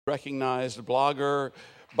Recognized blogger,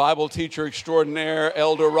 Bible teacher extraordinaire,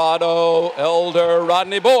 Elder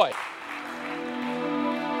Rodney Boyd.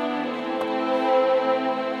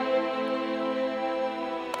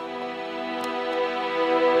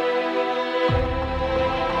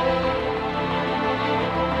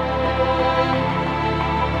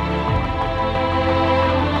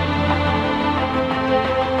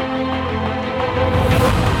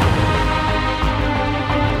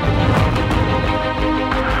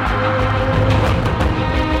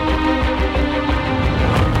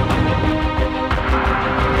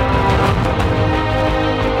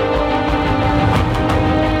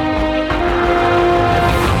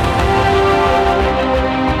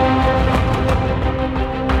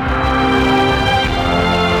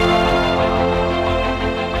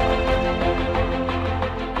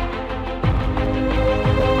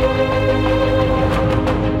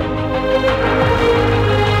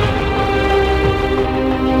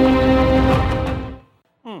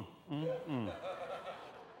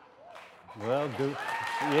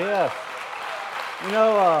 Yes.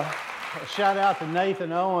 Shout out to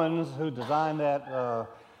Nathan Owens who designed that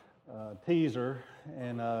teaser,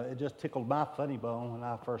 and it just tickled my funny bone when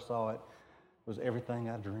I first saw it. It was everything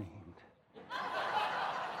I dreamed.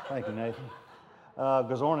 Thank you, Nathan.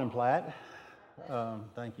 Gazornenplatt,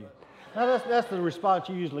 thank you. Now that's the response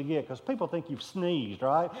you usually get because people think you've sneezed,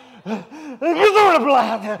 right?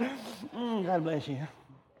 Gazornenplatt. God bless you.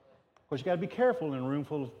 Of course, you got to be careful in a room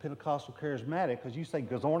full of Pentecostal charismatic because you say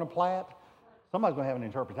Gazornenplatt, somebody's going to have an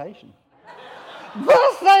interpretation.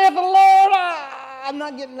 Thus saith the Lord, I'm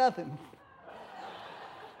not getting nothing.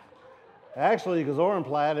 Actually,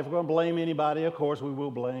 Gazornenplatt, if we're going to blame anybody, of course, we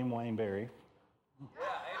will blame Wayne Berry.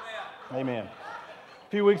 Yeah, amen. A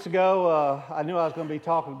few weeks ago, I knew I was going to be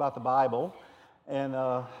talking about the Bible, and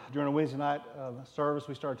during a Wednesday night service,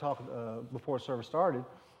 we started talking before service started.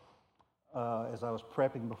 As I was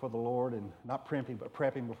prepping before the Lord, and not primping, but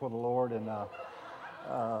prepping before the Lord, and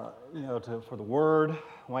for the Word,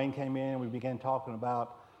 Wayne came in. We began talking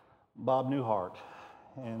about Bob Newhart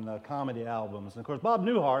and comedy albums. And of course, Bob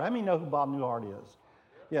Newhart. How many know who Bob Newhart is?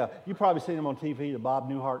 Yeah, you've probably seen him on TV, the Bob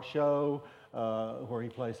Newhart Show, where he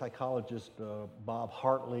plays psychologist Bob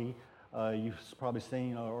Hartley. You've probably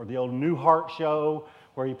seen, or the old Newhart Show,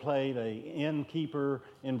 where he played a innkeeper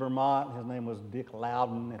in Vermont. His name was Dick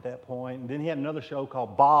Loudon at that point. And then he had another show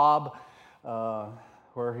called Bob,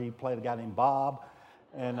 where he played a guy named Bob.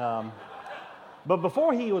 And but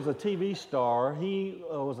before he was a TV star, he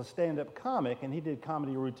was a stand-up comic, and he did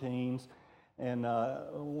comedy routines. And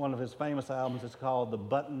one of his famous albums is called The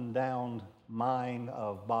Button-Down Mind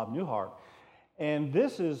of Bob Newhart. And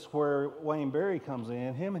this is where Wayne Berry comes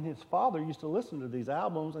in. Him and his father used to listen to these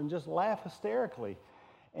albums and just laugh hysterically.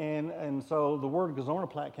 And so the word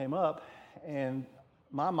Gazornenplatt came up, and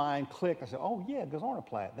my mind clicked. I said, oh, yeah,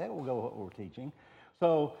 Gazornenplatt. That will go with what we're teaching.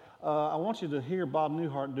 So I want you to hear Bob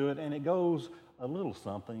Newhart do it, and it goes a little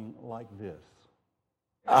something like this.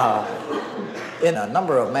 In a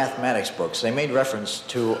number of mathematics books, they made reference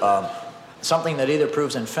to something that either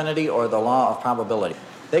proves infinity or the law of probability.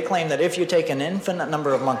 They claim that if you take an infinite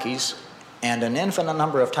number of monkeys and an infinite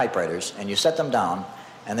number of typewriters and you set them down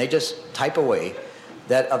and they just type away,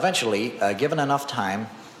 that eventually, given enough time,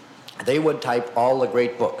 they would type all the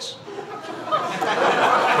great books.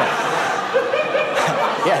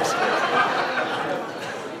 Yes.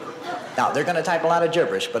 Now, they're going to type a lot of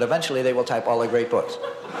gibberish, but eventually they will type all the great books.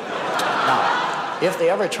 Now, if they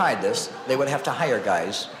ever tried this, they would have to hire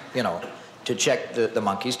guys, to check the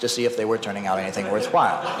monkeys to see if they were turning out anything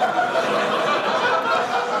worthwhile.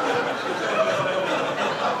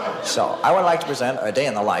 So, I would like to present a day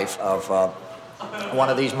in the life of one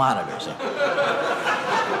of these monitors.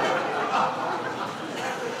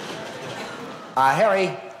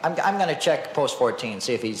 Harry, I'm going to check post 14,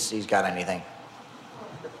 see if he's got anything.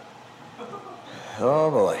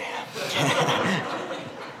 Oh, boy.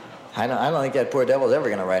 I don't think that poor devil's ever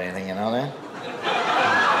going to write anything, you know that?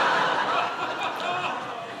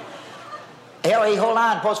 Harry, hold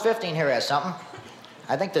on. Post 15 here has something.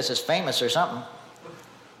 I think this is famous or something.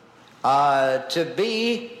 To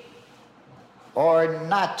be or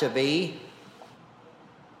not to be,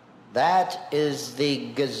 that is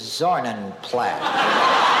the Gazornenplatt.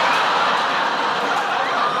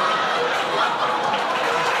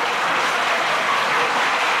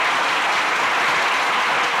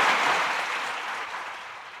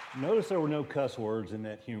 Notice there were no cuss words in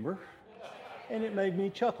that humor, and it made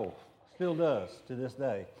me chuckle. Still does to this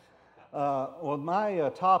day.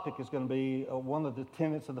 My topic is going to be one of the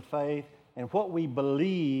tenets of the faith and what we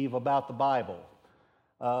believe about the Bible.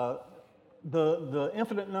 the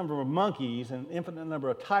infinite number of monkeys and infinite number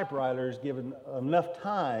of typewriters, given enough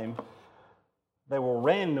time, they will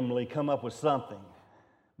randomly come up with something.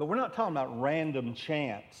 But we're not talking about random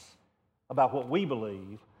chance about what we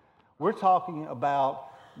believe. We're talking about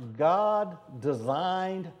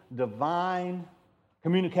God-designed, divine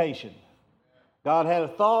communication. God had a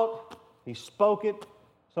thought, He spoke it,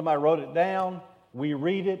 somebody wrote it down, we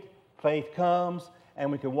read it, faith comes,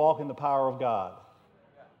 and we can walk in the power of God.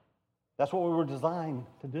 That's what we were designed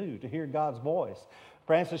to do, to hear God's voice.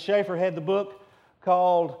 Francis Schaeffer had the book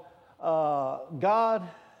called God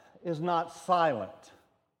is Not Silent.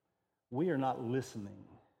 We are not listening.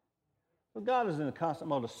 But God is in a constant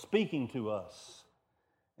mode of speaking to us.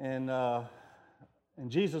 And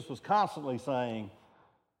Jesus was constantly saying,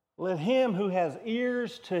 let him who has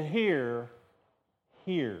ears to hear,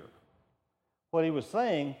 hear. What he was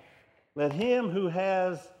saying, let him who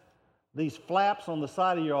has these flaps on the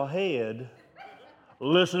side of your head,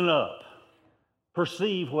 listen up.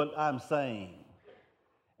 Perceive what I'm saying.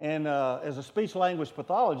 And as a speech-language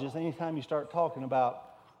pathologist, anytime you start talking about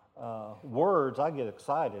words, I get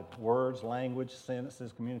excited. Words, language,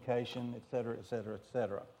 sentences, communication, et cetera, et cetera, et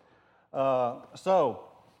cetera. So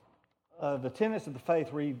the tenets of the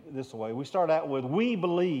faith read this way. We start out with, we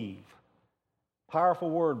believe. Powerful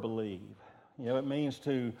word, believe. You know, it means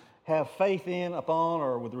to have faith in, upon,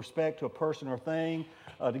 or with respect to a person or thing,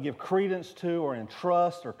 to give credence to, or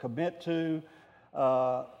entrust, or commit to.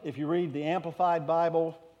 If you read the Amplified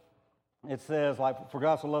Bible, it says, like, for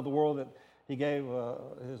God so loved the world that He gave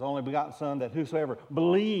His only begotten Son, that whosoever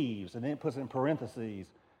believes, and then it puts it in parentheses,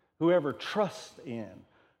 whoever trusts in,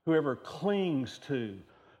 whoever clings to,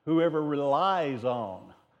 whoever relies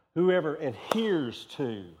on, whoever adheres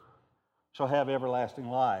to, shall have everlasting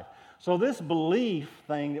life. So this belief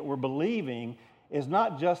thing that we're believing is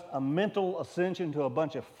not just a mental ascension to a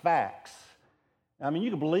bunch of facts. I mean, you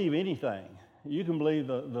can believe anything. You can believe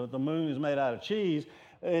the moon is made out of cheese.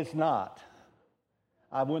 It's not.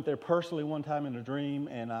 I went there personally one time in a dream,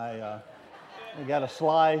 and I got a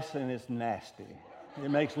slice, and it's nasty. It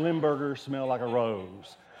makes Limburger smell like a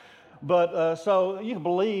rose. But so you can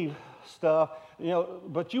believe stuff, you know,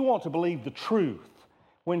 but you want to believe the truth.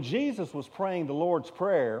 When Jesus was praying the Lord's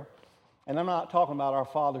Prayer, and I'm not talking about our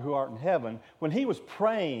Father who art in heaven, when He was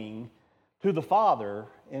praying to the Father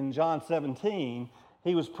in John 17,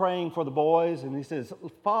 He was praying for the boys, and He says,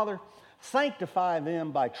 Father, sanctify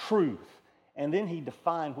them by truth. And then He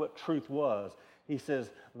defined what truth was. He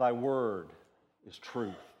says, thy word is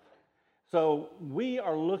truth. So we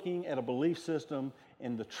are looking at a belief system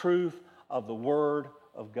in the truth of the Word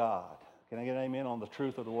of God. Can I get an amen on the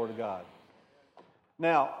truth of the Word of God?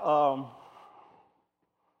 Now,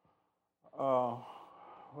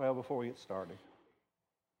 well, before we get started,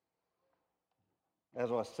 as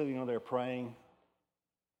I was sitting over there praying,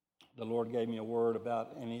 the Lord gave me a word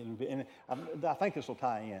about, and I think this will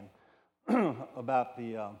tie in, about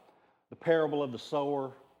the parable of the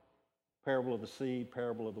sower, parable of the seed,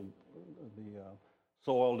 parable of the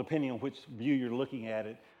soil, depending on which view you're looking at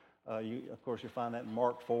it. Of course, you find that in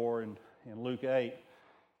Mark 4 and Luke 8.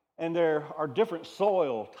 And there are different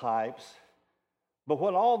soil types, but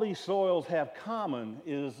what all these soils have common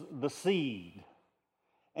is the seed.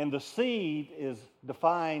 And the seed is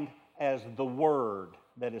defined as the word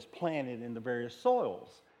that is planted in the various soils.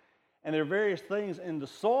 And there are various things in the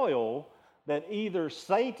soil that either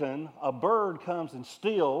Satan, a bird, comes and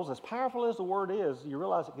steals. As powerful as the word is, you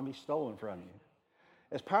realize it can be stolen from you.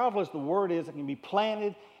 As powerful as the word is, it can be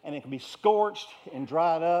planted and it can be scorched and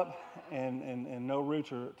dried up and no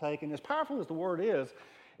roots are taken. As powerful as the word is,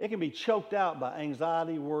 it can be choked out by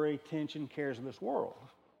anxiety, worry, tension, cares of this world.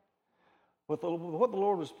 What the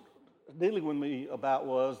Lord was dealing with me about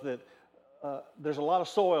was that there's a lot of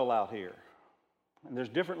soil out here. And there's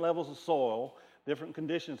different levels of soil, different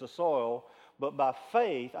conditions of soil, but by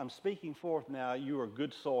faith, I'm speaking forth now, you are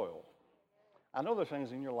good soil. I know there's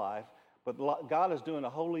things in your life, but God is doing a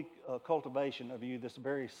holy cultivation of you this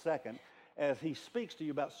very second as He speaks to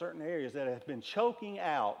you about certain areas that have been choking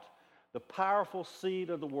out the powerful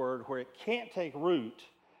seed of the Word where it can't take root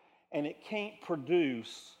and it can't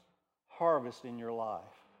produce harvest in your life.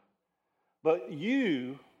 But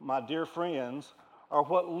you, my dear friends, are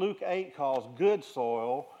what Luke 8 calls good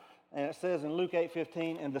soil, and it says in Luke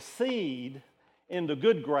 8:15, and the seed in the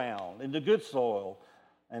good ground, in the good soil,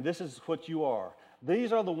 and this is what you are.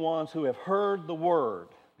 These are the ones who have heard the word.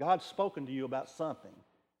 God's spoken to you about something.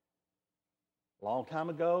 A long time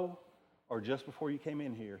ago, or just before you came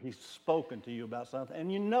in here, He's spoken to you about something, and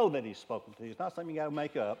you know that He's spoken to you. It's not something you got to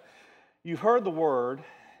make up. You've heard the word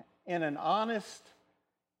in an honest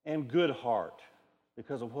and good heart.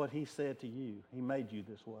 because of what he said to you. He made you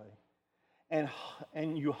this way. And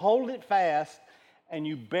you hold it fast and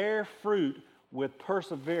you bear fruit with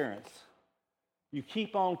perseverance. You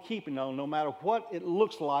keep on keeping on no matter what it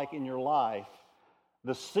looks like in your life.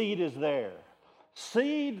 The seed is there.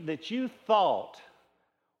 Seed that you thought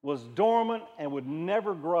was dormant and would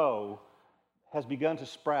never grow has begun to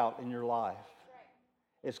sprout in your life.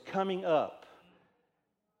 It's coming up.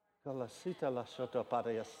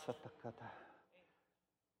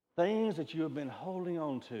 Things that you have been holding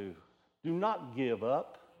on to. Do not give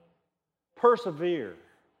up. Persevere.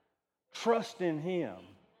 Trust in Him.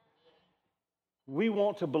 We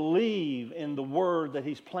want to believe in the word that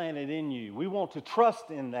He's planted in you. We want to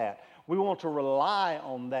trust in that. We want to rely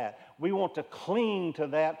on that. We want to cling to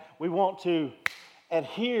that. We want to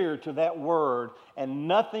adhere to that word, and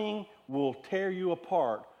nothing will tear you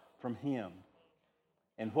apart from Him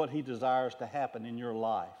and what He desires to happen in your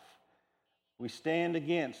life. We stand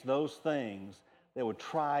against those things that would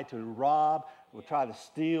try to rob, would try to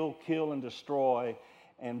steal, kill, and destroy,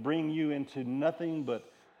 and bring you into nothing but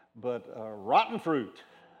rotten fruit.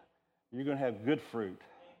 You're going to have good fruit.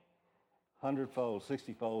 100-fold,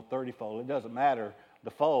 60-fold, 30-fold. It doesn't matter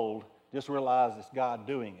the fold. Just realize it's God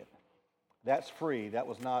doing it. That's free. That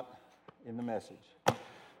was not in the message.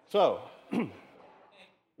 So,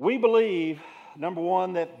 we believe, number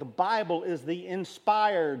one, that the Bible is the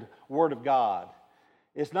inspired Word of God.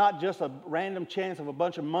 It's not just a random chance of a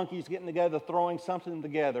bunch of monkeys getting together, throwing something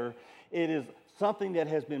together. It is something that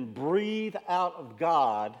has been breathed out of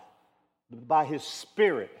God by His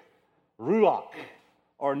Spirit, Ruach,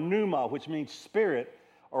 or Pneuma, which means spirit,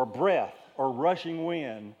 or breath, or rushing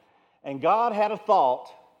wind. And God had a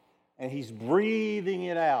thought, and He's breathing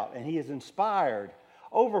it out, and He has inspired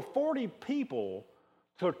over 40 people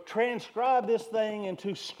to transcribe this thing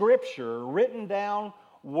into Scripture, written down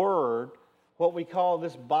word, what we call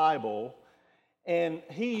this Bible. And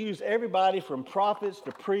He used everybody from prophets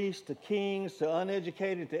to priests to kings to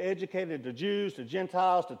uneducated to educated to Jews to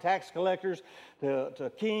Gentiles to tax collectors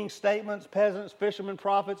to kings, statements, peasants, fishermen,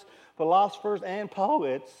 prophets, philosophers, and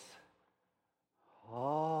poets.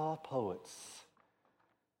 Poets.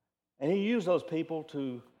 And He used those people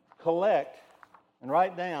to collect and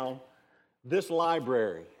write down this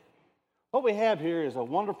library. What we have here is a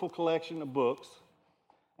wonderful collection of books.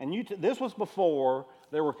 And this was before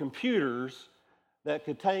there were computers that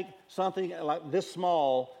could take something like this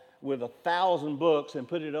small with 1,000 books and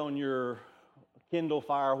put it on your Kindle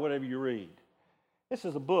Fire, whatever you read. This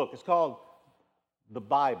is a book. It's called the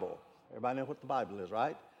Bible. Everybody know what the Bible is,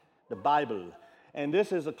 right? The Bible. And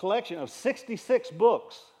this is a collection of 66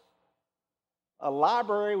 books. A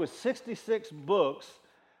library with 66 books,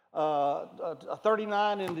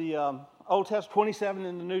 39 in the Old Testament, 27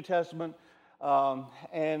 in the New Testament.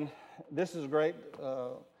 And this is a great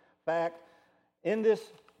fact. In this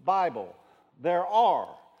Bible, there are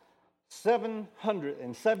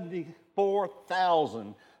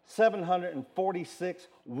 774,746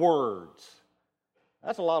 words.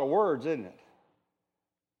 That's a lot of words, isn't it?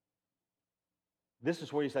 This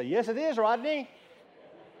is where you say, yes, it is, Rodney.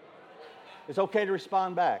 It's okay to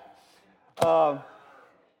respond back. The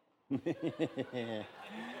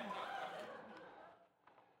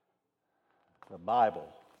Bible.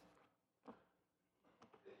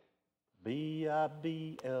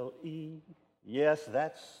 B-I-B-L-E. Yes,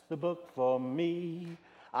 that's the book for me.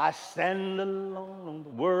 I stand alone on the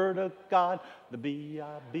Word of God. The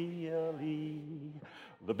B-I-B-L-E.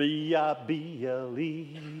 The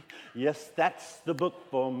B-I-B-L-E. Yes, that's the book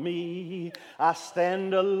for me. I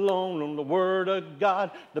stand alone on the Word of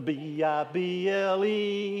God. The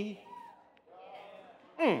B-I-B-L-E.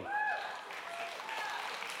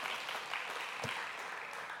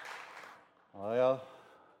 Well,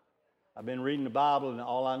 I've been reading the Bible, and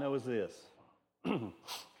all I know is this.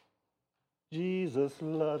 Jesus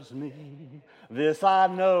loves me, this I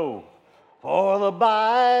know, for the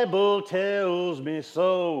Bible tells me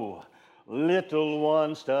so. Little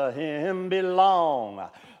ones to Him belong.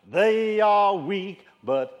 They are weak,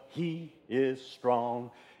 but He is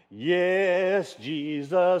strong. Yes,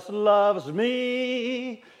 Jesus loves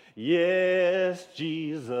me. Yes,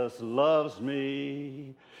 Jesus loves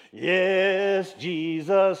me. Yes,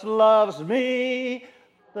 Jesus loves me.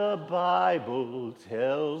 The Bible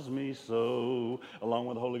tells me so, along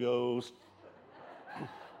with the Holy Ghost.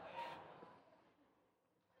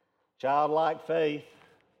 Childlike faith.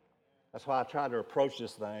 That's why I try to approach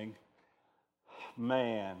this thing.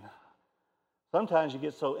 Man, sometimes you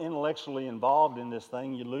get so intellectually involved in this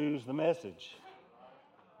thing, you lose the message.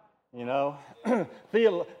 You know,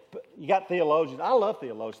 you got theologians. I love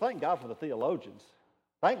theologians. Thank God for the theologians.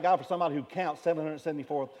 Thank God for somebody who counts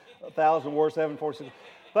 774,000 words, 746.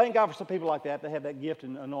 Thank God for some people like that have that gift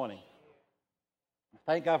and anointing.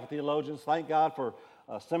 Thank God for theologians. Thank God for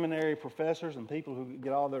seminary professors and people who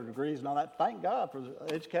get all their degrees and all that. Thank God for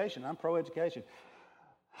education. I'm pro-education.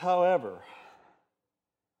 However,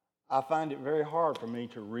 I find it very hard for me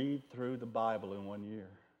to read through the Bible in 1 year.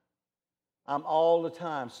 I'm all the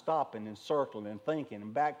time stopping and circling and thinking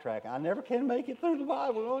and backtracking. I never can make it through the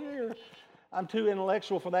Bible in 1 year. I'm too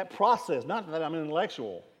intellectual for that process. Not that I'm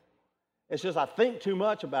intellectual. It's just I think too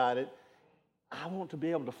much about it. I want to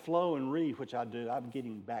be able to flow and read, which I do. I'm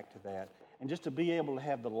getting back to that. And just to be able to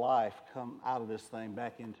have the life come out of this thing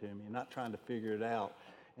back into me and not trying to figure it out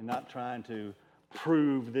and not trying to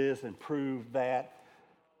prove this and prove that.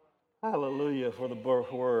 Hallelujah for the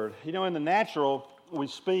word. You know, in the natural, we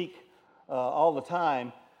speak all the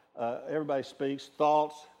time. Everybody speaks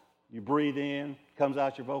thoughts. You breathe in, comes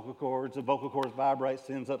out your vocal cords. The vocal cords vibrate,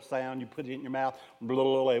 sends up sound. You put it in your mouth, blah,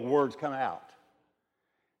 blah, blah, words come out.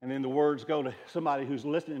 And then the words go to somebody who's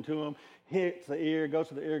listening to them, hits the ear, goes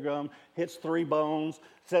to the eardrum, hits 3 bones,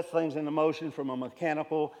 sets things into motion from a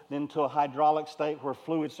mechanical, then to a hydraulic state where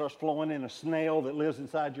fluid starts flowing in a snail that lives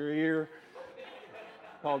inside your ear,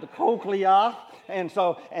 called the cochlea. And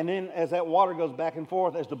then as that water goes back and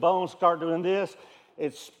forth, as the bones start doing this,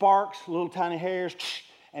 it sparks little tiny hairs,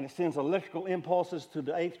 and it sends electrical impulses to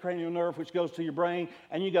the 8th cranial nerve, which goes to your brain,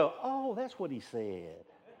 and you go, oh, that's what he said.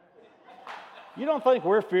 You don't think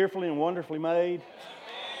we're fearfully and wonderfully made?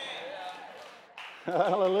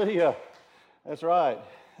 Hallelujah. That's right.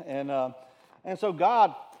 And so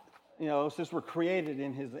God, you know, since we're created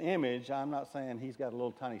in his image, I'm not saying he's got a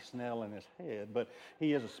little tiny snail in his head, but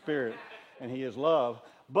he is a spirit and he is love.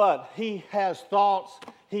 But he has thoughts.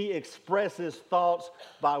 He expresses thoughts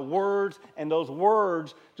by words, and those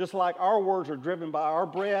words, just like our words are driven by our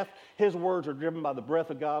breath, his words are driven by the breath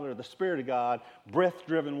of God or the Spirit of God,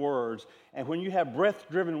 breath-driven words. And when you have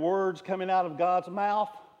breath-driven words coming out of God's mouth,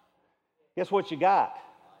 guess what you got?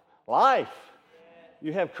 Life.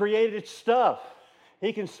 You have created stuff.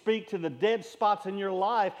 He can speak to the dead spots in your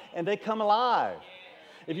life, and they come alive.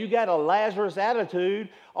 If you got a Lazarus attitude,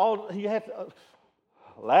 all you have to...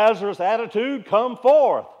 Lazarus attitude, come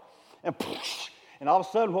forth. And all of a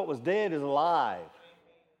sudden what was dead is alive.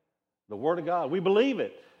 The Word of God. We believe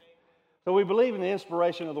it. So we believe in the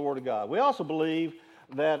inspiration of the Word of God. We also believe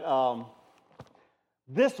that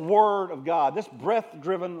this Word of God, this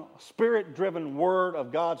breath-driven, Spirit-driven Word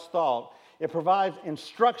of God's thought, it provides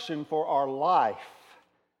instruction for our life.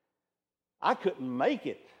 I couldn't make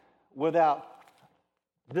it without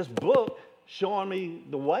this book showing me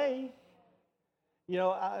the way. You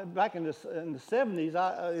know, back in the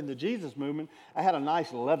 70s, in the Jesus movement, I had a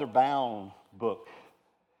nice leather-bound book.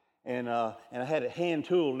 And I had it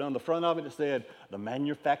hand-tooled. On the front of it said, The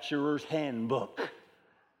Manufacturer's Handbook.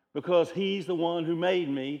 Because he's the one who made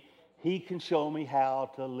me, he can show me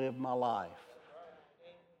how to live my life.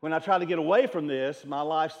 When I try to get away from this, my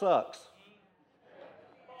life sucks.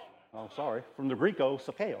 Oh, sorry, from the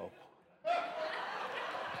Greco-Sakeo.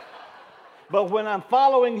 But when I'm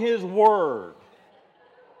following his word,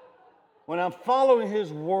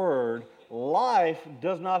 life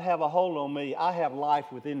does not have a hold on me. I have life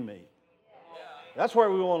within me. That's where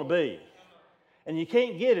we want to be. And you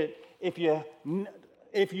can't get it if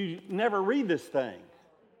you never read this thing.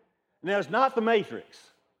 Now, it's not the Matrix.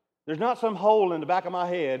 There's not some hole in the back of my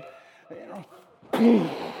head.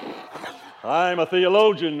 I'm a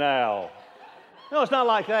theologian now. No, it's not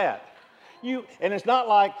like that. And it's not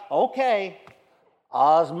like, okay,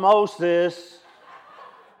 osmosis.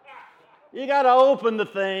 You got to open the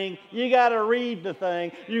thing. You got to read the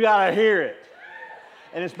thing. You got to hear it.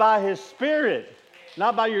 And it's by his Spirit,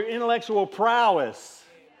 not by your intellectual prowess.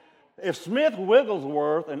 If Smith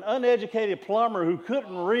Wigglesworth, an uneducated plumber who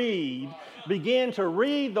couldn't read, began to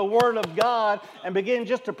read the Word of God and began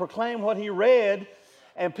just to proclaim what he read,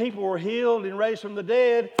 and people were healed and raised from the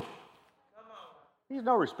dead, he's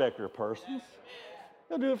no respecter of persons.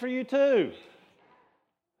 He'll do it for you too.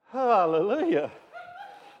 Hallelujah.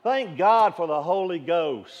 Thank God for the Holy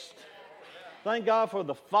Ghost. Thank God for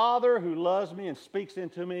the Father who loves me and speaks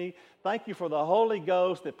into me. Thank you for the Holy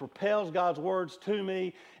Ghost that propels God's words to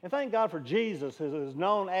me. And thank God for Jesus, who is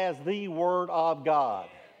known as the Word of God.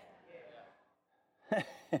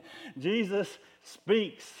 Jesus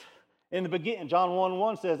speaks. In the beginning, John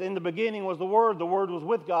 1:1 says, in the beginning was the Word was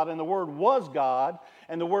with God, and the Word was God,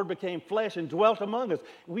 and the Word became flesh and dwelt among us.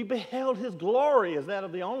 We beheld His glory as that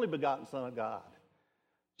of the only begotten Son of God.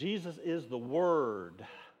 Jesus is the Word.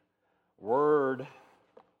 Word.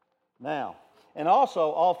 Now, and also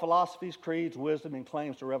all philosophies, creeds, wisdom, and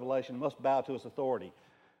claims to revelation must bow to its authority.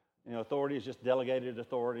 Authority is just delegated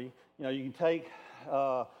authority. You can take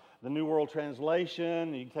the New World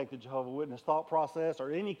Translation, you can take the Jehovah's Witness thought process,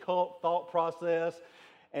 or any cult thought process,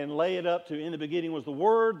 and lay it up to, in the beginning was the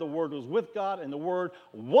Word was with God, and the Word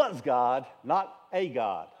was God, not a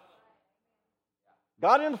God.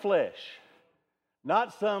 God in the flesh,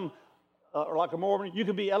 not some, like a Mormon, you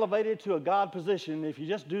can be elevated to a God position if you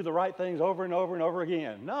just do the right things over and over and over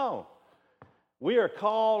again. No. We are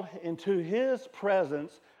called into His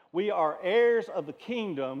presence. We are heirs of the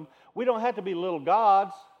kingdom. We don't have to be little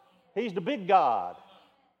gods. He's the big God.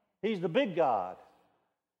 He's the big God.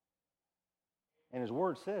 And His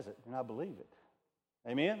Word says it, and I believe it.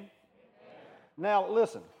 Amen? Amen. Now,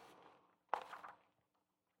 listen.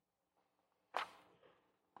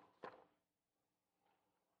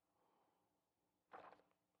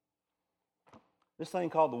 This thing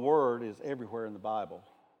called the Word is everywhere in the Bible.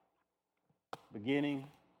 Beginning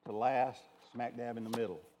to last, smack dab in the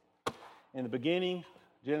middle. In the beginning,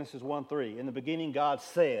 Genesis 1:3. In the beginning, God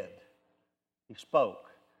said. He spoke.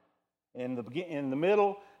 In the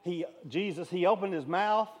middle, Jesus opened His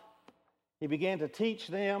mouth. He began to teach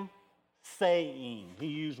them, saying. He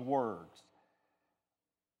used words.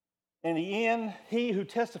 In the end, He who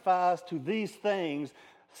testifies to these things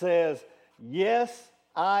says, "Yes,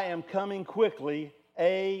 I am coming quickly.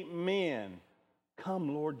 Amen.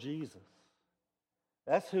 Come, Lord Jesus."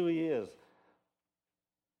 That's who He is.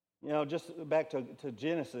 Just back to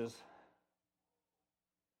Genesis.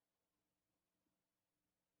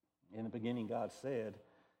 In the beginning, God said.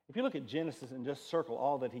 If you look at Genesis and just circle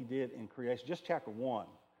all that He did in creation, just chapter 1.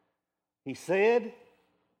 He said,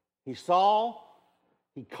 He saw,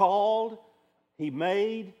 He called, He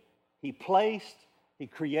made, He placed, He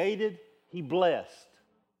created, He blessed.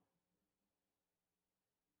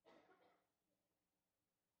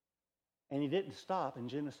 And He didn't stop in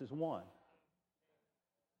Genesis 1.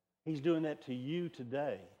 He's doing that to you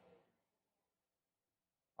today.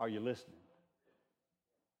 Are you listening?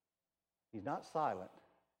 He's not silent.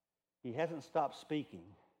 He hasn't stopped speaking.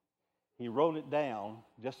 He wrote it down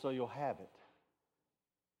just so you'll have it.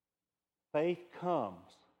 Faith comes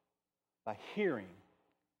by hearing,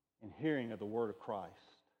 and hearing of the Word of Christ.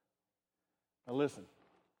 Now listen.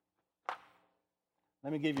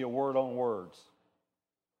 Let me give you a word on words.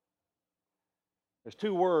 There's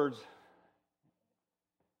two words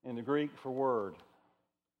in the Greek for word.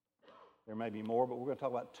 There may be more, but we're going to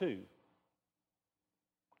talk about two.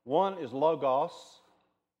 One is logos.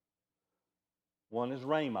 One is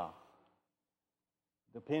rhema.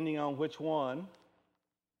 Depending on which one,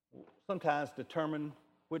 sometimes determine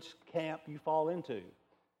which camp you fall into.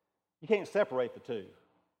 You can't separate the two.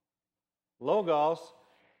 Logos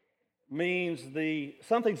means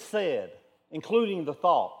something said, including the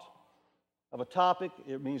thought of a topic.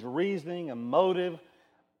 It means reasoning, a motive,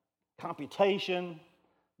 computation,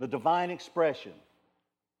 the divine expression.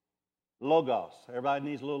 Logos. Everybody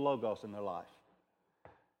needs a little logos in their life.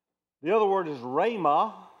 The other word is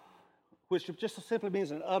rhema, which just simply means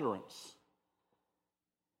an utterance,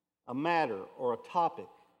 a matter or a topic.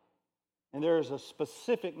 And there is a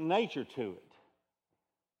specific nature to it.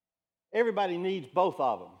 Everybody needs both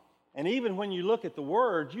of them. And even when you look at the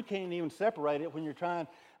words, you can't even separate it when you're trying.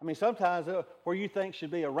 Sometimes where you think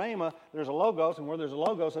should be a rhema, there's a logos, and where there's a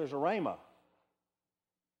logos, there's a rhema.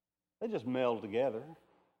 They just meld together.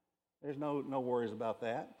 There's no worries about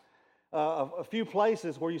that. A few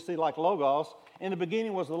places where you see like logos, in the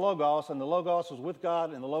beginning was the logos, and the logos was with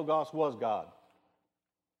God, and the logos was God.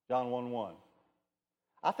 John 1:1.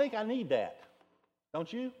 I think I need that.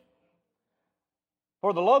 Don't you?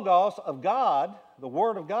 For the logos of God, the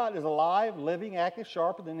Word of God, is alive, living, active,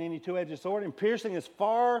 sharper than any two-edged sword, and piercing as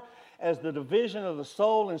far as the division of the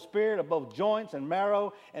soul and spirit, of both joints and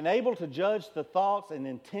marrow, and able to judge the thoughts and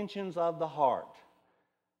intentions of the heart.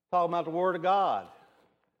 Talking about the Word of God.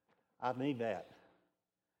 I need that.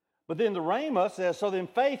 But then the rhema says, so then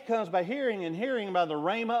faith comes by hearing, and hearing by the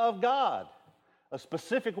rhema of God, a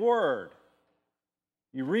specific word.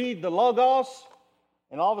 You read the logos,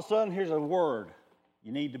 and all of a sudden here's a word.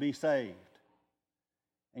 You need to be saved.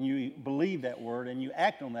 And you believe that word, and you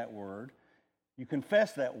act on that word. You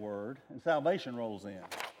confess that word, and salvation rolls in.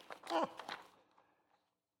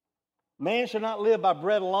 Man shall not live by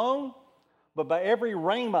bread alone, but by every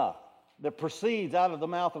rhema that proceeds out of the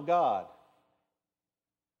mouth of God.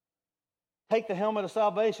 Take the helmet of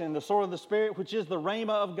salvation and the sword of the Spirit, which is the rhema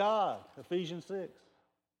of God. Ephesians 6.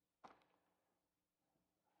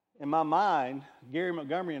 In my mind, Gary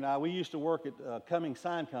Montgomery and I, we used to work at Cummings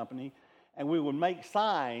Sign Company, and we would make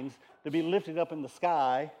signs to be lifted up in the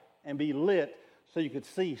sky and be lit so you could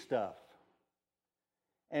see stuff.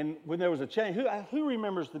 And when there was a change, who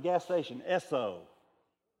remembers the gas station, Esso?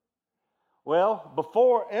 Well,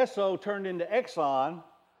 before Esso turned into Exxon,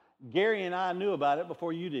 Gary and I knew about it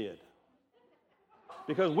before you did.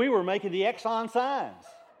 Because we were making the Exxon signs.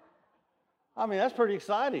 I mean, that's pretty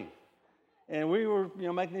exciting. And we were,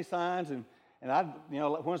 making these signs, and I,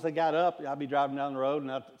 once they got up, I'd be driving down the road,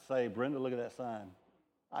 and I'd say, Brenda, look at that sign.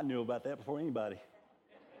 I knew about that before anybody.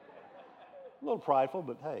 A little prideful,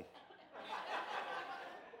 but hey.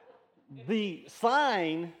 The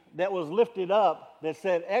sign that was lifted up that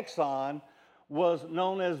said Exxon was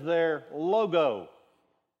known as their logo.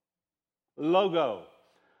 Logo.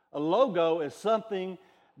 A logo is something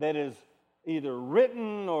that is either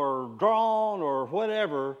written or drawn or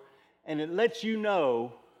whatever, and it lets you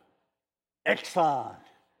know Exxon,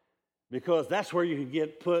 because that's where you can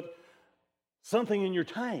put something in your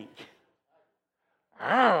tank.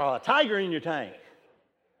 A tiger in your tank.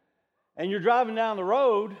 And you're driving down the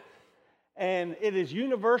road, and it is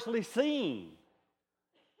universally seen.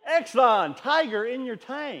 Exxon, tiger in your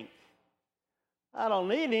tank. I don't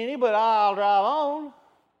need any, but I'll drive on.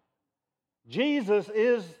 Jesus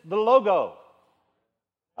is the logo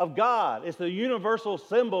of God. It's the universal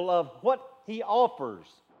symbol of what he offers.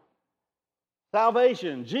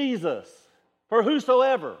 Salvation, Jesus, for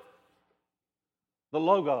whosoever. The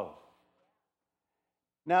logo.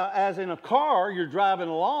 Now, as in a car, you're driving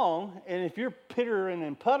along, and if you're pittering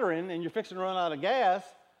and puttering and you're fixing to run out of gas,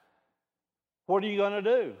 what are you going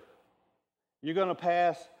to do? You're going to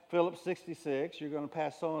pass Phillips 66, you're going to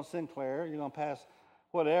pass so-and Sinclair, you're going to pass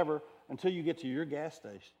whatever until you get to your gas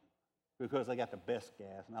station, because they got the best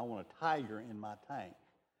gas, and I want a tiger in my tank.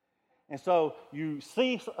 And so you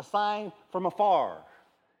see a sign from afar,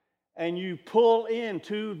 and you pull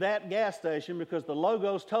into that gas station because the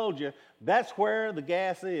logos told you that's where the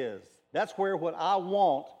gas is. That's where what I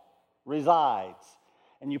want resides.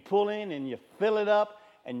 And you pull in and you fill it up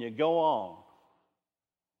and you go on.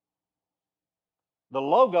 The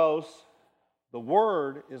logos, the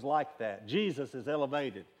word is like that. Jesus is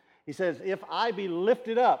elevated. He says, if I be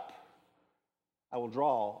lifted up, I will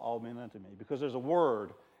draw all men unto me. Because there's a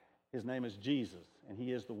word, his name is Jesus, and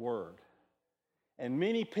he is the word. And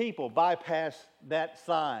many people bypass that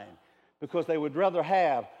sign because they would rather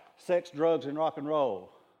have sex, drugs, and rock and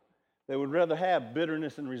roll. They would rather have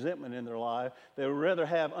bitterness and resentment in their life. They would rather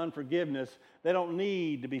have unforgiveness. They don't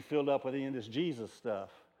need to be filled up with any of this Jesus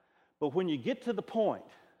stuff. But when you get to the point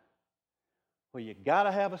where you got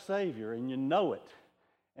to have a Savior and you know it,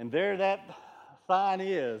 and there that sign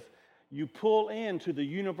is, you pull into the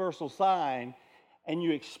universal sign and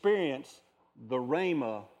you experience the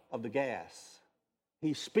rhema of the gas.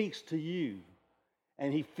 He speaks to you,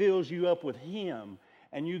 and he fills you up with him,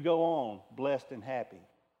 and you go on blessed and happy.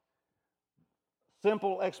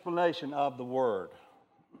 Simple explanation of the Word.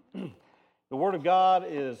 The Word of God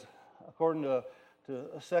is, according to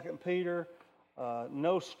 2 Peter,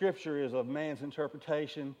 no Scripture is of man's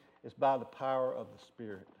interpretation. It's by the power of the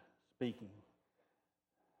Spirit speaking.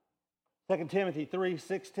 2 Timothy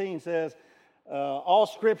 3:16 says, all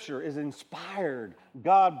Scripture is inspired,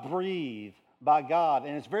 God-breathed, by God,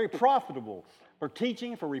 and it's very profitable for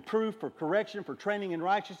teaching, for reproof, for correction, for training in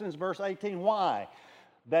righteousness. Verse 18, why?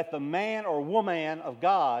 That the man or woman of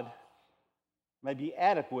God may be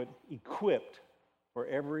adequate, equipped for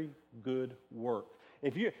every good work.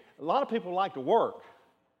 A lot of people like to work.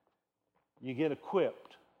 You get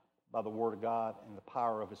equipped by the Word of God and the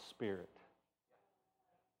power of His Spirit.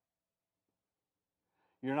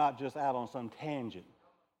 You're not just out on some tangent.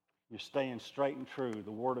 You're staying straight and true.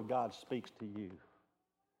 The Word of God speaks to you.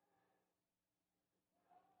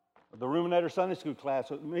 The Ruminator Sunday School class,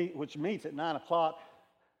 which meets at 9 o'clock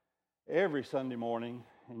every Sunday morning,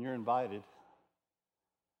 and you're invited.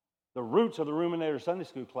 The roots of the Ruminator Sunday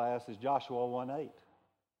School class is Joshua 1:8.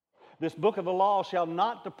 This book of the law shall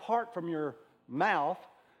not depart from your mouth,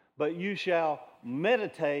 but you shall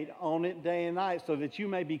meditate on it day and night, so that you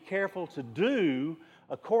may be careful to do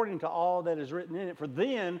according to all that is written in it. For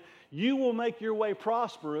then you will make your way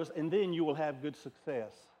prosperous, and then you will have good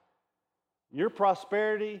success. Your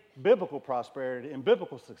prosperity, biblical prosperity, and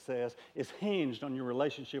biblical success is hinged on your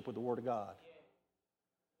relationship with the Word of God.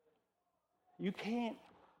 You can't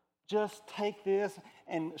just take this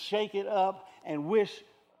and shake it up and wish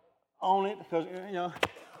on it, because,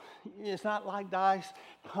 it's not like dice.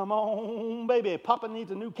 Come on, baby, Papa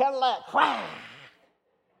needs a new Cadillac. Wah!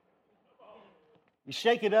 You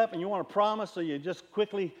shake it up and you want to promise, so you just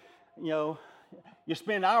quickly, you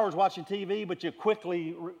spend hours watching TV, but you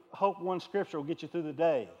quickly hope one scripture will get you through the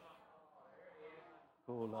day.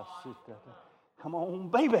 Come on,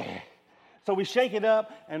 baby. So we shake it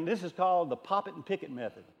up, and this is called the pop it and pick it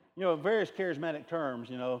method. You know, various charismatic terms,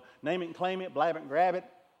 you know, name it and claim it, blab it and grab it,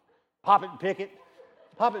 pop it and pick it.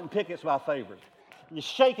 Pop it and pick it's my favorite. You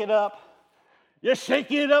shake it up,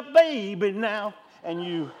 baby, now, and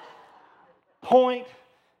you point,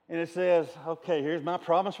 and it says, okay, here's my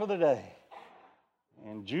promise for the day.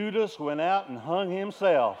 And Judas went out and hung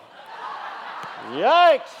himself.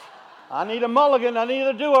 Yikes! I need a mulligan. I need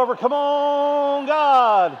a do-over. Come on,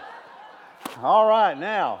 God. All right,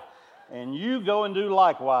 now, and you go and do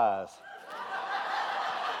likewise.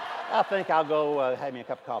 I think I'll go have me a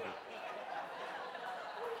cup of coffee.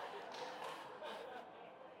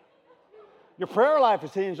 Your prayer life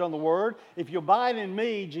is hinged on the Word. If you abide in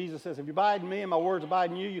me, Jesus says, if you abide in me and my words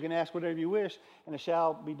abide in you, you can ask whatever you wish, and it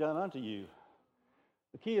shall be done unto you.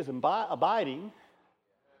 The key is abiding.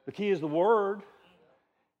 The key is the Word.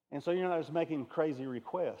 And so you're not just making crazy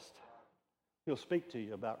requests. He'll speak to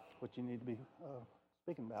you about what you need to be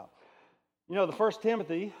speaking about. You know, the 1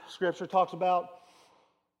 Timothy scripture talks about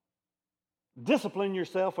discipline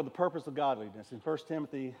yourself for the purpose of godliness. In 1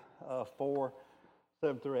 Timothy 4,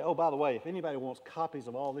 7 through 8. Oh, by the way, if anybody wants copies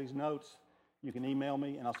of all these notes, you can email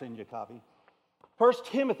me and I'll send you a copy. 1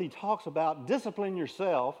 Timothy talks about discipline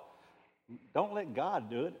yourself. Don't let God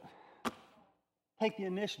do it. Take the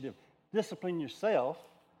initiative. Discipline yourself.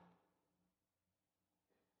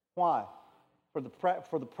 Why? For the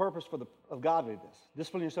purpose of godliness.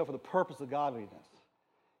 Discipline yourself for the purpose of godliness.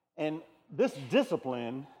 And this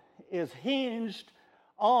discipline is hinged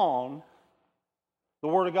on the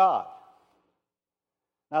Word of God.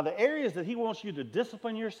 Now, the areas that he wants you to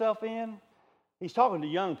discipline yourself in, he's talking to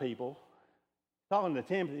young people. Talking to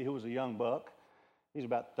Timothy, who was a young buck. He's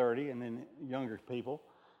about 30, and then younger people.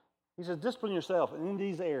 He says, discipline yourself in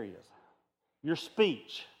these areas. Your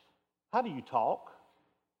speech. How do you talk?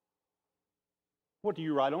 What do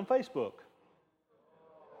you write on Facebook?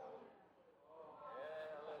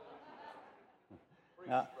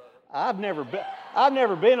 Now, I've never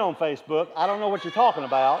been on Facebook. I don't know what you're talking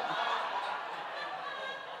about.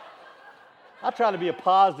 I try to be a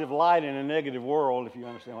positive light in a negative world, if you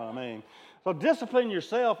understand what I mean. So discipline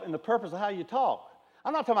yourself in the purpose of how you talk.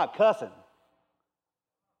 I'm not talking about cussing.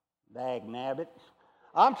 Dag nabbit.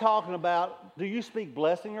 I'm talking about, do you speak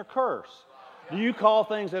blessing or curse? Do you call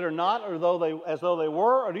things that are not as though they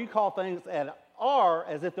were, or do you call things that are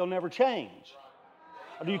as if they'll never change?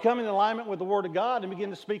 Or do you come in alignment with the Word of God and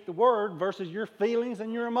begin to speak the Word versus your feelings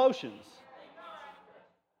and your emotions?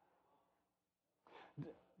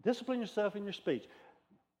 Discipline yourself in your speech.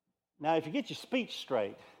 Now, if you get your speech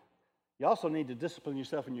straight, you also need to discipline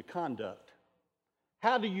yourself in your conduct.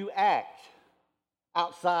 How do you act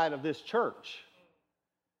outside of this church?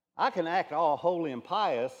 I can act all holy and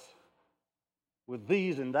pious with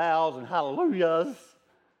these and thous and hallelujahs.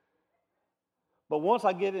 But once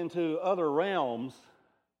I get into other realms,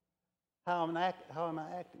 how am I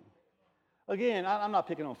acting? Again, I'm not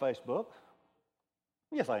picking on Facebook.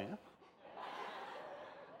 Yes, I am.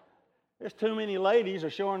 There's too many ladies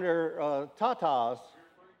are showing their tatas.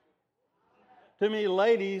 Too many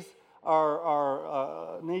ladies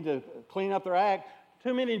need to clean up their act.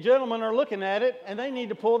 Too many gentlemen are looking at it, and they need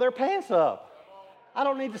to pull their pants up. I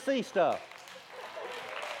don't need to see stuff.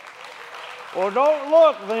 Or don't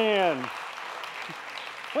look then.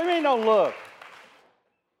 What do you mean don't look?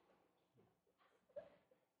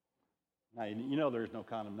 Now, you know there's no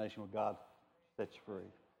condemnation when God sets you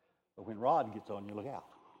free. But when Rod gets on you, look out.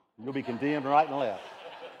 You'll be condemned right and left.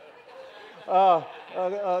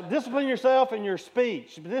 Discipline yourself in your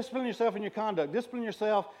speech. Discipline yourself in your conduct. Discipline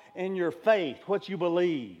yourself in your faith, what you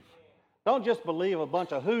believe. Don't just believe a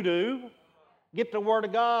bunch of hoodoo. Get the Word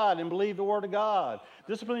of God and believe the Word of God.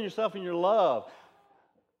 Discipline yourself in your love.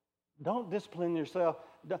 Don't discipline yourself.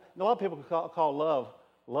 A lot of people call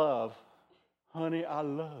love, honey, I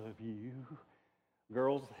love you.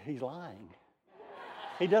 Girls, he's lying.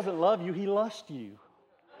 He doesn't love you, he lusts you.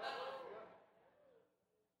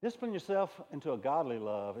 Discipline yourself into a godly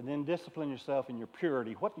love, and then discipline yourself in your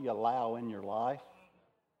purity. What do you allow in your life?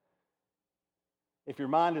 If your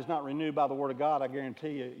mind is not renewed by the Word of God, I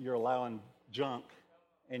guarantee you, you're allowing junk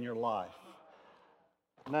in your life.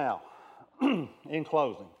 Now, in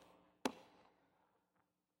closing,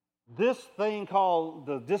 this thing called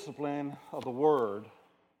the discipline of the Word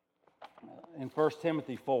in 1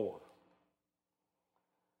 Timothy 4.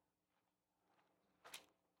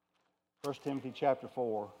 1 Timothy chapter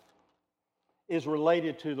 4 is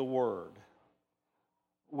related to the Word.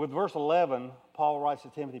 With verse 11, Paul writes to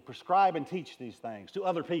Timothy, prescribe and teach these things to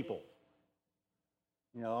other people.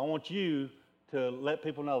 You know, I want you to let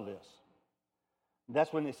people know this.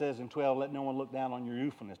 That's when it says in 12, let no one look down on your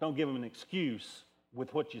youthfulness. Don't give them an excuse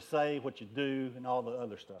with what you say, what you do, and all the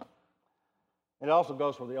other stuff. It also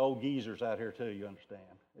goes for the old geezers out here too, you understand.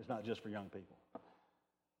 It's not just for young people.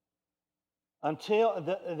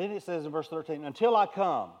 Then it says in verse 13, until I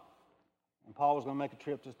come, and Paul was going to make a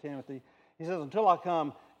trip to Timothy. He says, until I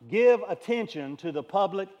come, give attention to the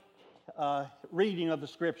public reading of the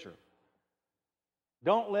Scripture.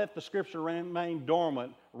 Don't let the Scripture remain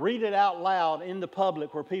dormant. Read it out loud in the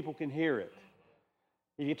public where people can hear it.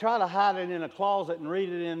 If you try to hide it in a closet and read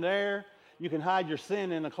it in there, you can hide your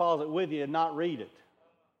sin in the closet with you and not read it.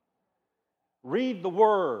 Read the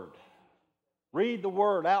Word. Read the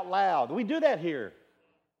Word out loud. We do that here.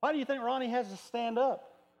 Why do you think Ronnie has to stand up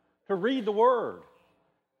to read the Word?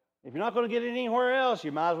 If you're not going to get it anywhere else,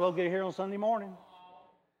 you might as well get it here on Sunday morning.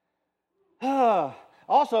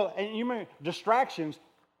 Also, and you remember, distractions,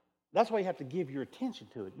 that's why you have to give your attention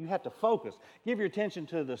to it. You have to focus. Give your attention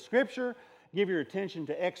to the Scripture. Give your attention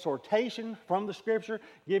to exhortation from the Scripture.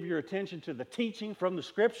 Give your attention to the teaching from the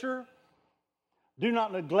Scripture. Do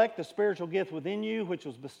not neglect the spiritual gift within you, which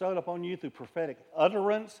was bestowed upon you through prophetic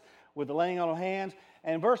utterance with the laying on of hands.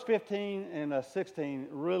 And verse 15 and 16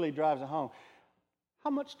 really drives it home. How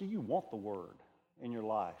much do you want the Word in your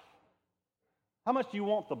life? How much do you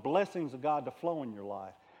want the blessings of God to flow in your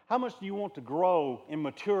life? How much do you want to grow in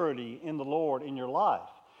maturity in the Lord in your life?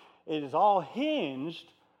 It is all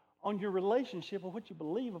hinged on your relationship with what you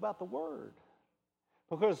believe about the Word.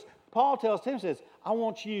 Because Paul tells Timothy, says, I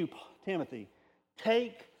want you, Timothy,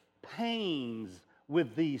 take pains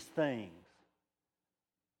with these things.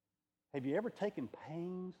 Have you ever taken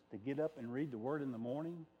pains to get up and read the Word in the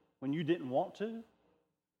morning when you didn't want to?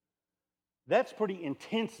 That's pretty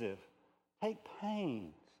intensive. Take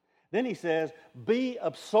pains. Then he says, be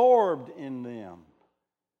absorbed in them.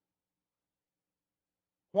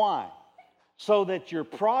 Why? So that your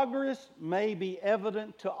progress may be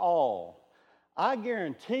evident to all. I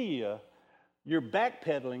guarantee you, your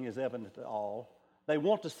backpedaling is evident to all. They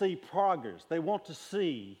want to see progress. They want to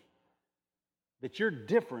see that you're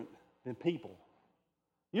different than people.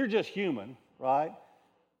 You're just human, right?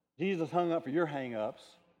 Jesus hung up for your hang-ups.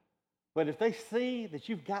 But if they see that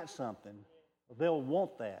you've got something, they'll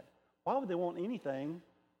want that. Why would they want anything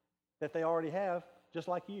that they already have just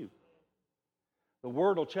like you? The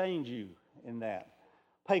Word will change you in that.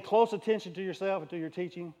 Pay close attention to yourself and to your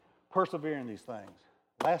teaching. Persevere in these things.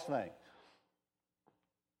 Last thing.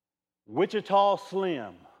 Wichita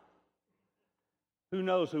Slim. Who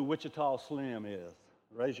knows who Wichita Slim is?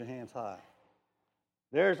 Raise your hands high.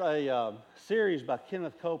 There's a series by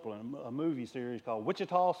Kenneth Copeland, a movie series called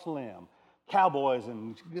Wichita Slim. Cowboys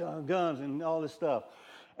and guns and all this stuff.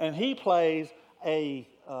 And he plays an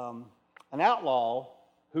outlaw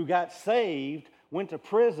who got saved, went to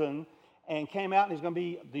prison, and came out and he's going to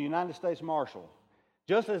be the United States Marshal.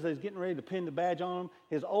 Just as he's getting ready to pin the badge on him,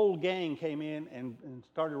 his old gang came in and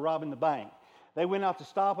started robbing the bank. They went out to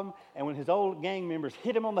stop him, and when his old gang members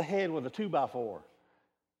hit him on the head with a 2x4.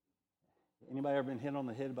 Anybody ever been hit on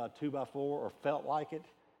the head by a 2x4 or felt like it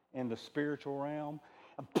in the spiritual realm?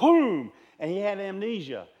 And boom! And he had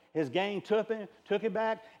amnesia. His gang took him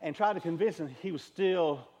back and tried to convince him he was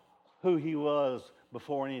still who he was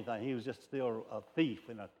before anything. He was just still a thief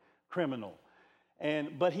and a criminal.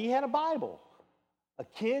 But he had a Bible. A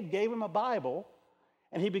kid gave him a Bible,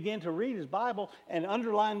 and he began to read his Bible, and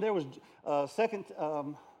underlined there was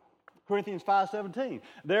 2 Corinthians 5:17.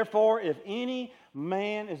 Therefore, if any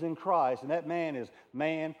man is in Christ, and that man is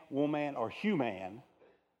man, woman, or human,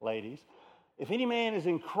 ladies, if any man is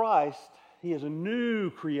in Christ, he is a new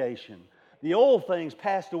creation. The old things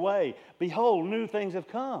passed away. Behold, new things have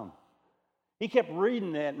come. He kept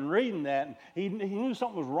reading that and reading that. And he knew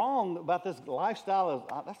something was wrong about this lifestyle.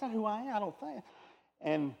 That's not who I am, I don't think.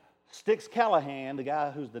 And Styx Callahan, the guy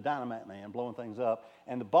who's the dynamite man, blowing things up,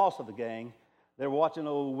 and the boss of the gang, they were watching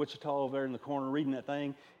old Wichita over there in the corner reading that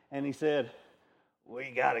thing. And he said, we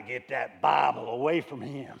got to get that Bible away from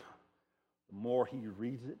him. The more he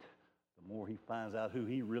reads it, the more he finds out who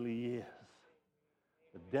he really is.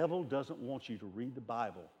 The devil doesn't want you to read the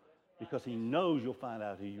Bible because he knows you'll find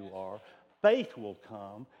out who you are. Faith will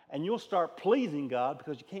come, and you'll start pleasing God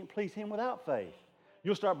because you can't please him without faith.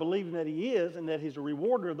 You'll start believing that he is and that he's a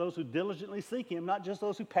rewarder of those who diligently seek him, not just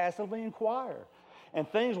those who passively inquire. And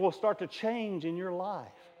things will start to change in your life.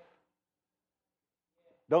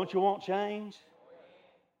 Don't you want change?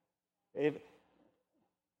 I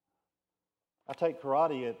take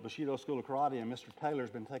karate at Bushido School of Karate, and Mr. Taylor's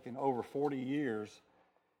been taking over 40 years.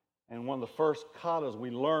 And one of the first katas we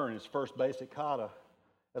learn is first basic kata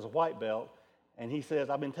as a white belt. And he says,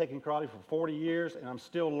 I've been taking karate for 40 years, and I'm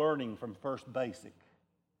still learning from first basic.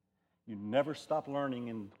 You never stop learning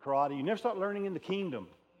in karate. You never stop learning in the kingdom.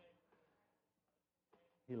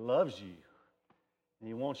 He loves you, and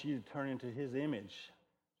he wants you to turn into his image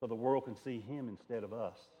so the world can see him instead of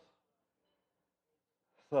us.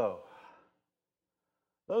 So,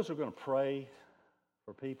 those who are going to pray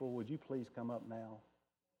for people, would you please come up now?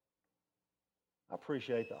 I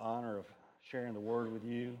appreciate the honor of sharing the word with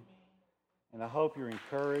you, and I hope you're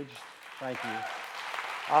encouraged. Thank you.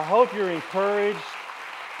 I hope you're encouraged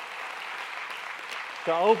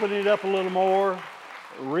to open it up a little more,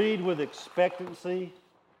 read with expectancy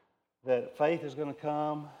that faith is going to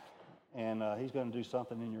come, and he's going to do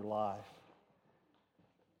something in your life.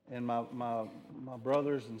 And my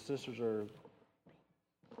brothers and sisters are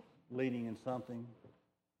leading in something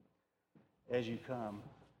as you come.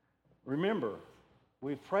 Remember,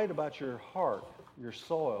 we've prayed about your heart, your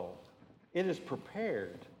soil. It is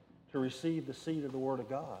prepared to receive the seed of the Word of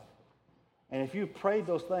God. And if you've prayed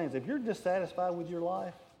those things, if you're dissatisfied with your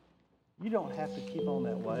life, you don't have to keep on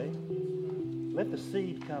that way. Let the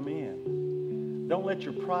seed come in. Don't let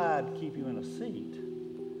your pride keep you in a seat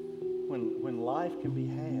when life can be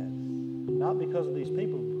had. Not because of these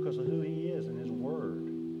people, but because of who He is and His Word.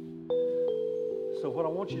 So what I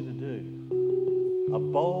want you to do, a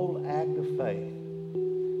bold act of faith.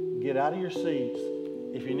 Get out of your seats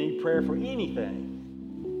if you need prayer for anything,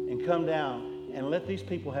 and come down and let these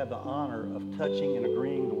people have the honor of touching and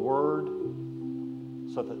agreeing the Word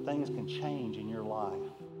so that things can change in your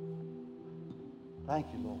life.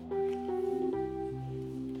 Thank you, Lord.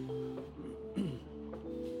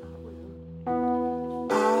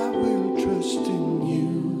 I will trust in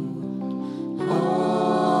you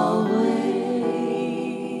always,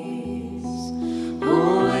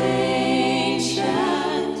 O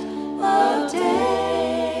ancient of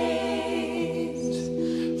days,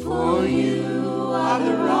 for you are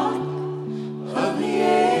the rock of the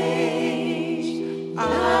age.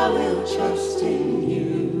 I will trust in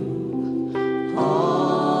you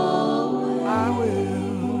always.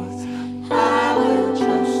 I will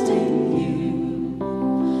trust in you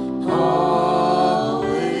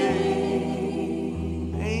always.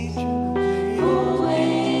 O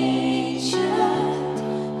ancient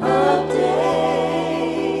of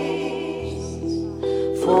days,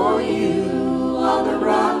 for you are the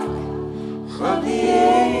rock of the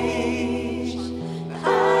age.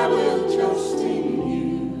 I will trust in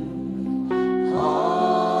you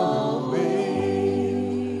always.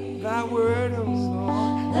 Thy word, O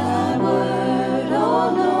Lord, thy word,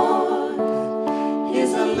 O Lord,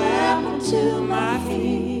 is a lamp unto my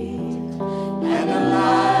feet and a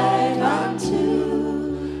light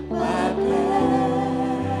unto my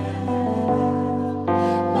path.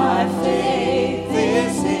 My faith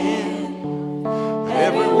is in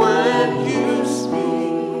every word you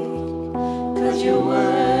speak, 'cause your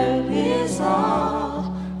word is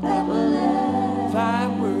all that will last. Thy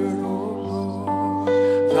word, O Lord,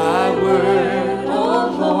 thy word, O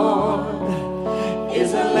Lord,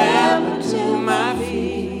 is a lamp unto my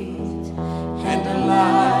feet and a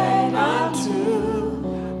light unto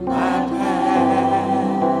my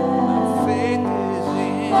path. My faith is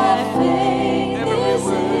in every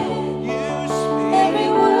word you speak. Every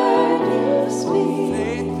word you speak.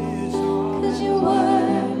 Faith is on, 'cause your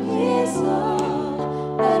word is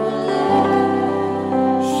all that will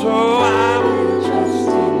last. So I will trust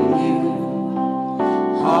in you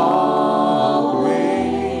always.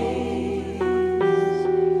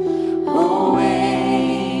 O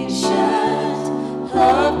ancient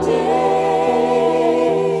of days,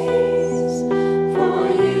 for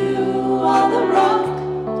you are the rock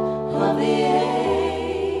of the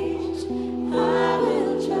age. I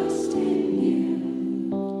will trust in you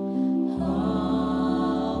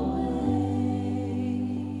always.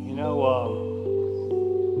 You know,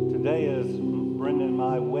 today is Brenda and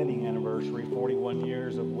my wedding anniversary, 41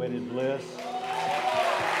 years of wedded bliss.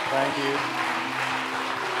 Thank you.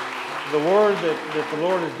 The word that the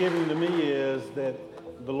Lord is giving to me is that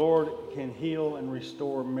the Lord can heal and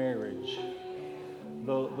restore marriage.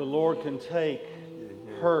 The Lord can take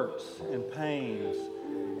hurts and pains,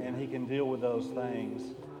 and He can deal with those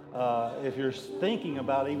things. If you're thinking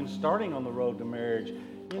about even starting on the road to marriage,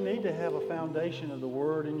 you need to have a foundation of the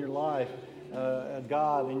Word in your life,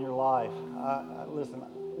 God in your life. Listen,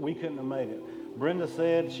 we couldn't have made it. Brenda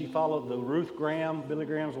said she followed the Ruth Graham, Billy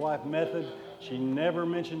Graham's wife, method. She never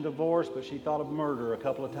mentioned divorce, but she thought of murder a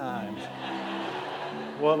couple of times.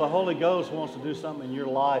 Well, the Holy Ghost wants to do something in your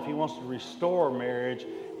life. He wants to restore marriage.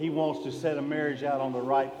 He wants to set a marriage out on the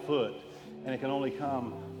right foot. And it can only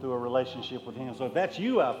come through a relationship with Him. So if that's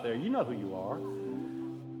you out there, you know who you are.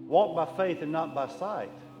 Walk by faith and not by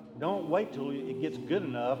sight. Don't wait till it gets good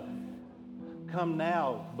enough. Come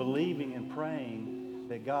now believing and praying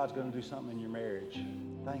that God's going to do something in your marriage.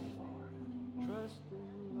 Thank you, Lord.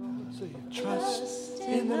 Trust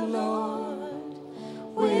in the Lord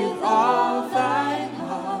with all thine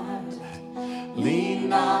heart. Lean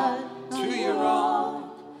not to your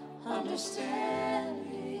own understanding.